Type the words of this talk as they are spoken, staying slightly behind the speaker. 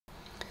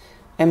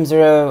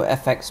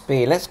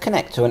M0FXB. Let's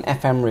connect to an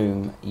FM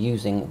room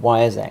using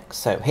wires X.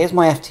 So here's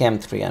my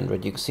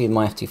FTM300. You can see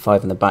my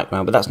FT5 in the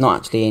background, but that's not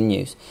actually in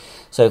use.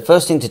 So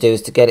first thing to do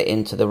is to get it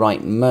into the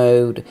right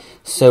mode.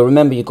 So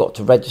remember, you've got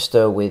to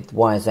register with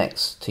wires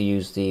X to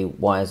use the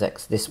wires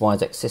X, this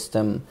wires X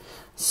system.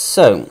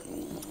 So,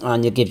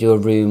 and it gives you a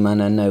room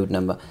and a node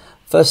number.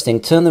 First thing,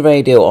 turn the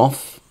radio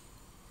off.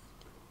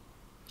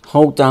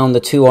 Hold down the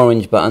two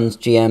orange buttons,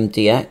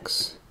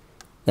 GMDX,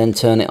 then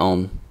turn it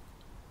on.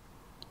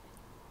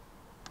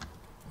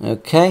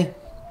 Okay,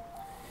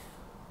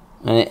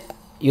 and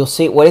you'll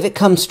see, well, if it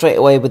comes straight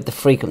away with the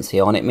frequency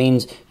on, it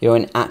means you're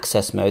in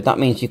access mode. That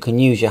means you can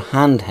use your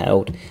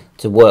handheld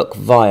to work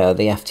via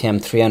the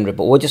FTM300,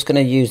 but we're just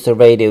going to use the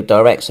radio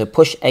direct, so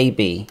push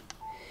AB.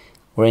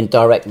 We're in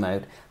direct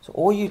mode. So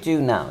all you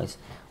do now is,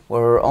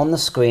 we're on the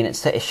screen,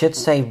 it should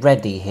say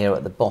ready here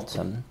at the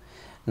bottom.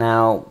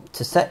 Now,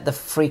 to set the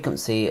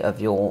frequency of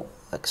your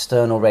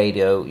external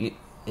radio,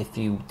 if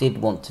you did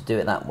want to do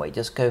it that way,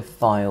 just go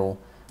File,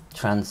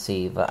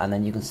 Transceiver, and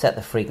then you can set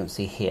the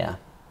frequency here.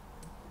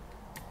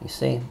 You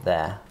see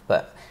there,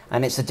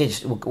 and it's a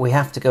digital. We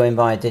have to go in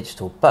via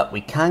digital, but we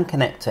can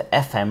connect to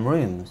FM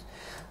rooms.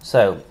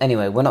 So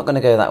anyway, we're not going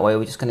to go that way.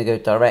 We're just going to go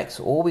direct.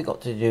 So all we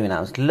got to do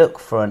now is look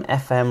for an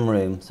FM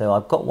room. So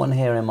I've got one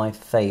here in my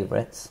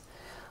favorites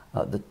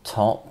at the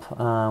top.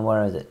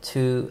 Where is it?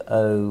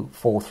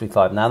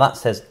 20435. Now that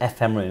says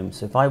FM room.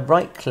 So if I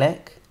right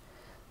click,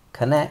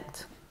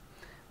 connect,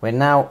 we're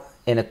now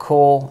in a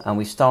call, and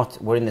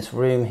we're in this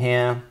room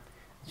here.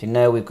 As you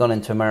know, we've gone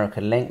into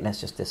American Link. Let's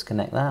just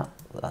disconnect that.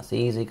 That's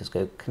easy. Just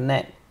go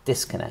connect,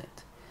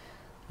 disconnect.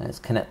 Let's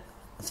connect.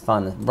 Let's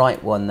find the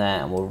right one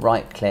there, and we'll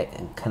right click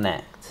and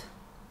connect.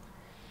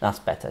 That's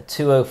better.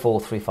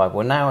 20435.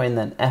 We're now in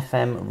an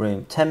FM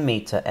room, 10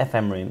 meter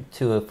FM room,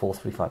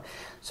 20435.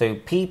 So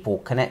people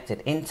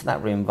connected into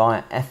that room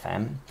via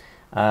FM,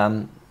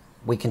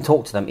 we can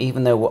talk to them,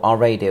 even though our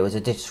radio is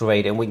a digital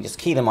radio, and we can just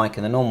key the mic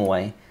in the normal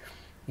way.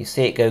 You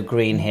see it go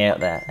green here,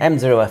 there,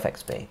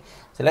 M0FXB.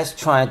 So let's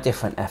try a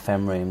different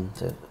FM room.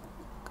 So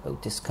go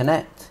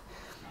disconnect,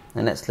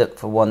 and let's look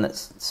for one that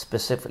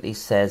specifically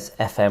says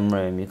FM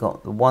room. You've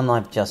got the one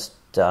I've just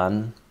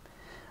done.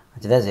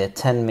 There's here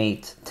 10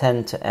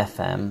 to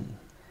FM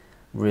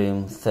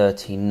room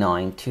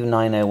 39,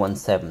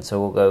 29017.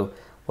 So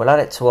we'll add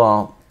it to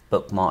our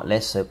bookmark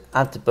list. So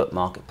add to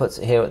bookmark. It puts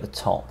it here at the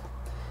top.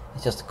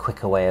 It's just a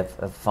quicker way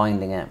of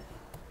finding it.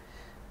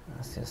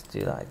 Let's just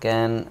do that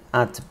again.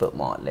 Add to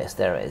bookmark list.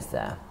 There it is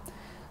there.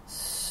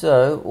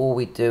 So all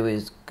we do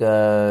is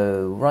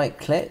go right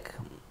click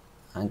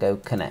and go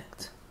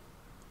connect.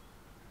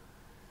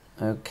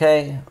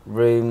 Okay,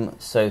 room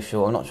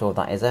social. I'm not sure if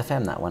that is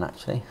FM, that one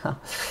actually.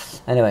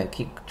 Anyway,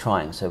 keep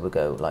trying. So we'll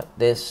go like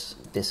this,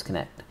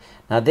 disconnect.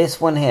 Now this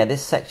one here,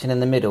 this section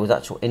in the middle is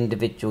actual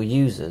individual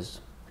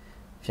users.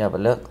 If you have a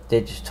look,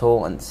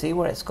 digital, and see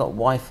where it's got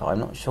Wi-Fi. I'm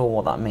not sure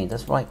what that means.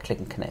 Let's right click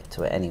and connect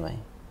to it anyway.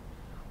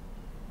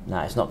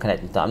 No, it's not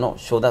connected to that. I'm not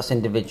sure. That's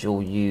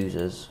individual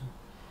users.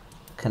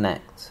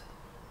 Connect.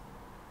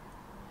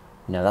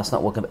 No, that's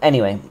not working. But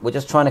anyway, we're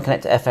just trying to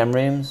connect to FM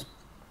rooms.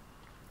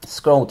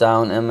 Scroll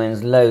down, and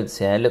there's loads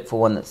here. Look for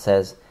one that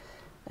says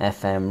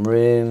FM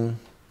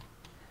room.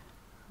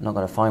 I'm not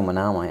going to find one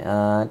now, am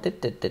I?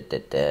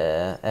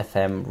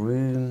 FM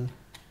room.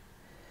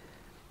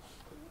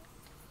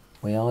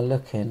 We are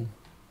looking.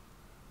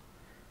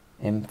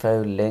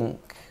 Info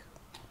link.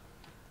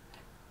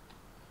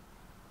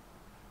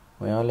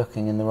 We are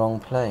looking in the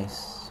wrong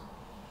place.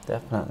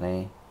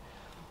 Definitely.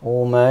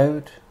 All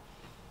mode.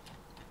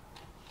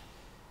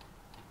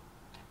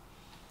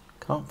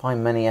 Can't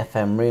find many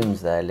FM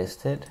rooms there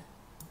listed.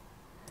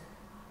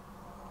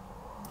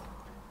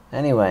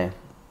 Anyway,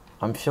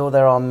 I'm sure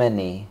there are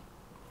many,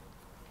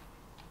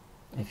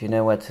 if you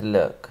know where to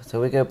look. So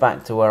we go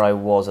back to where I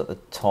was at the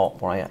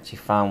top, where I actually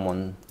found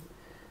one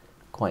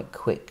quite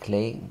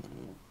quickly.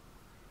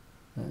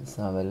 Let's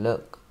have a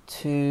look.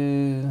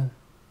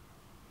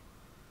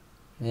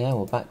 Yeah,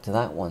 we're back to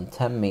that one,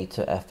 10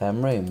 meter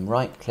FM room.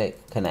 Right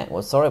click, connect.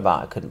 Well, sorry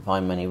about it, I couldn't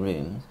find many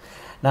rooms.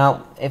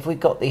 Now, if we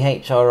got the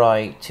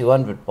HRI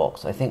 200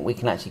 box, I think we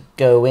can actually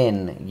go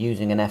in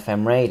using an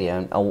FM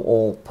radio,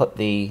 or put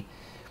the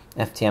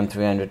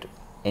FTM300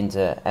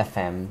 into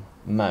FM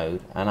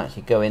mode and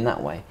actually go in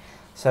that way.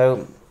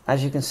 So,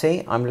 as you can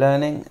see, I'm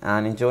learning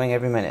and enjoying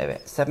every minute of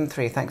it.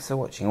 7-3, thanks for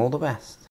watching, all the best.